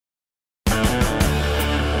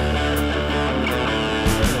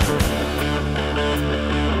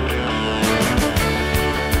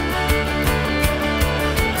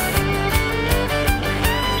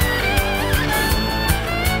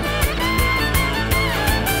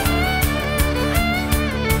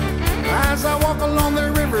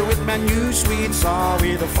my new sweet saw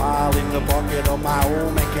with a file in the pocket of my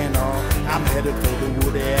old mechanical. I'm headed for the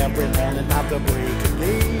wood every morning after break of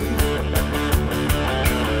day.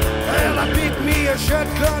 Well, I picked me a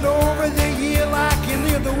shortcut over the hill. I can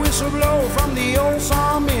hear the whistle blow from the old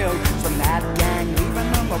sawmill. It's the night gang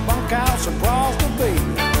leaving in the bunkhouse across the bay.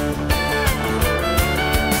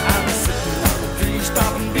 I was sitting on the tree,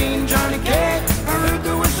 stopping being Johnny Cake. I heard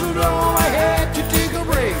the whistle blow, I had to take a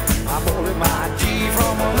break. I boarded my G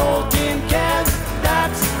from an old tin can.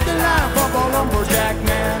 That's the life of a lumberjack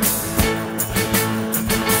man.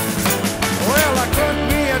 Well, I cut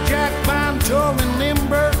me a jack pine, tall and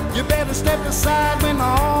limber. You better step aside when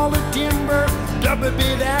I haul the timber. Double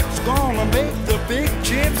bit axe gonna make the big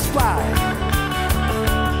chips fly.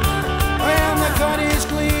 Well, the cut is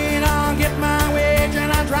clean, I'll get my wedge,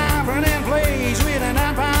 and I'm driving in place with a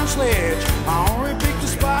 9-pound sledge. I only picked the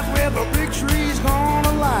spot where the big tree's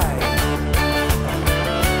gonna lie.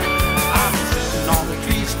 I'm sitting on the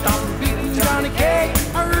tree, stopping beating Johnny Cake.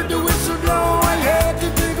 I heard the whistle blow, I had to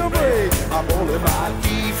take a break. I boarded my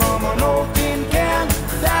tea from an old tin can.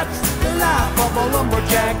 That's the life of a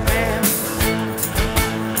lumberjack man.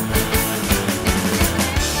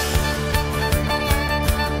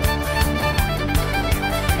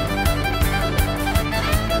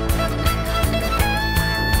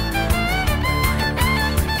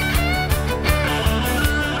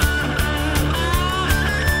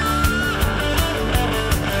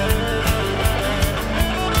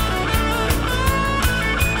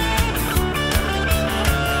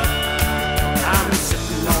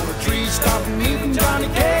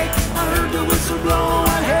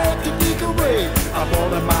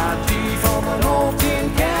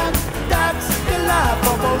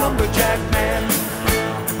 Lumberjack man.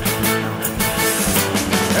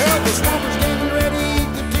 Well, the swamper's getting ready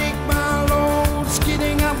to take my load,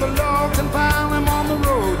 skidding up the logs and pile them on the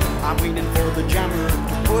road. I'm waiting for the jammer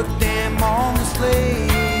to put them on the sleigh.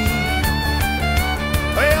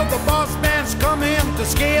 Well, the boss man's coming to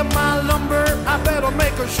scale my lumber. I better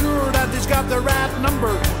make sure that he's got the right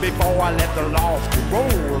number before I let the logs go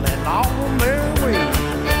rolling on their way.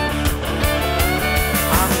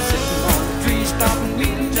 I'm sitting on the tree, stopping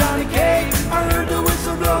beating Johnny Cake. I heard the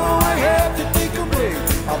whistle blow, I had to take a break.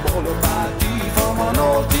 I boiled my tea from an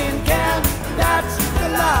old tin can. That's the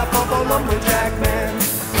life of a lumberjack man.